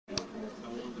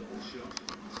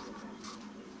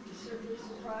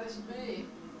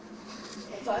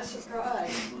Was I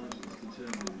surprised?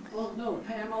 Well, no,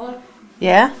 Pamela.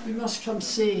 Yeah? You must come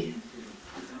see.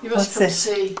 You must come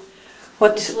see.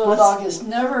 This little dog has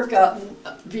never gotten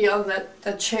beyond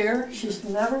that chair. She's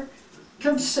never.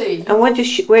 Come see. And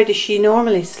where does she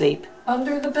normally sleep?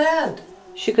 Under the bed.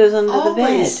 She goes under the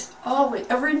bed. Always.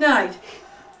 Every night.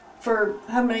 For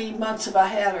how many months have I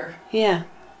had her? Yeah.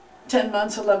 10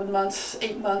 months, 11 months,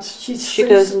 8 months. She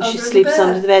goes and she sleeps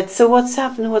under the bed. So what's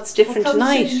happened? What's different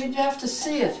tonight? You have to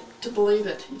see it to believe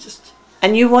it. You just.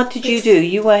 And what did you do?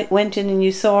 You went in and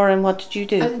you saw her, and what did you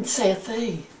do? I didn't say a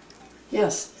thing.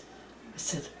 Yes. I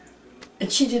said,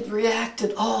 and she didn't react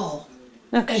at all.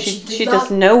 No, she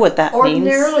doesn't know what that means.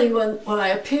 Ordinarily, when I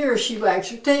appear, she wags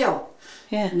her tail.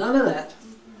 Yeah. None of that.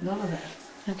 None of that.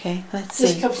 Okay, let's see.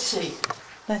 Just come see.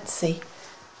 Let's see.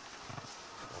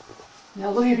 Now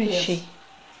look Where is she?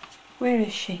 Where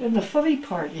is she? And the funny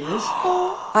part is,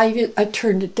 I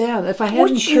turned it down. If I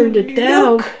hadn't turned it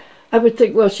down, I would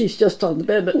think, well, she's just on the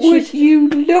bed. But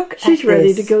she's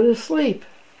ready to go to sleep.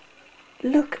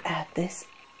 Look at this.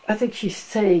 I think she's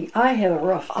saying, I had a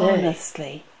rough day.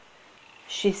 Honestly.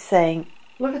 She's saying,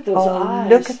 look at those eyes.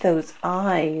 Look at those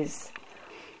eyes.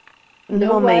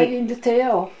 No wagging the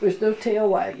tail. There's no tail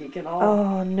wagging at all.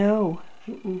 Oh, no.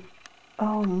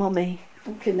 Oh, Mummy.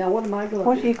 Okay, now what am I going to do?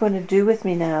 What are you going to do with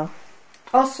me now?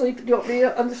 I'll sleep. Do you want me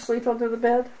to sleep under the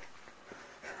bed?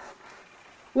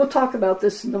 We'll talk about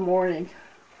this in the morning.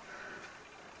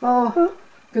 Oh,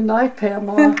 good night,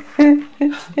 Pamela. You're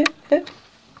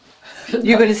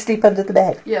going to sleep under the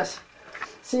bed? Yes.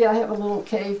 See, I have a little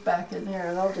cave back in there,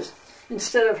 and I'll just,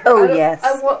 instead of her,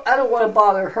 I don't want to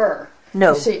bother her.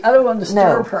 No. You see, I don't want to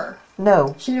disturb her.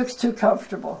 No. She looks too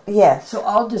comfortable. Yes. So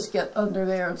I'll just get under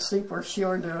there and sleep where she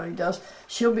ordinarily does.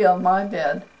 She'll be on my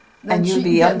bed. Then and you'll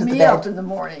be under the bed. She can get me up in the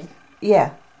morning.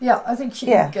 Yeah. Yeah, I think she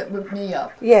can get me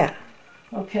up. Yeah.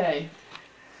 Okay.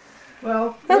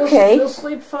 Well, okay. We'll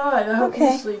sleep fine. I hope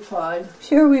you sleep fine.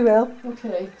 Sure we will.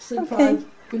 Okay, sleep fine.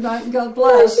 Good night and God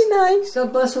bless. Good night.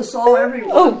 God bless us all,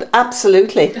 everyone. Oh,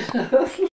 absolutely.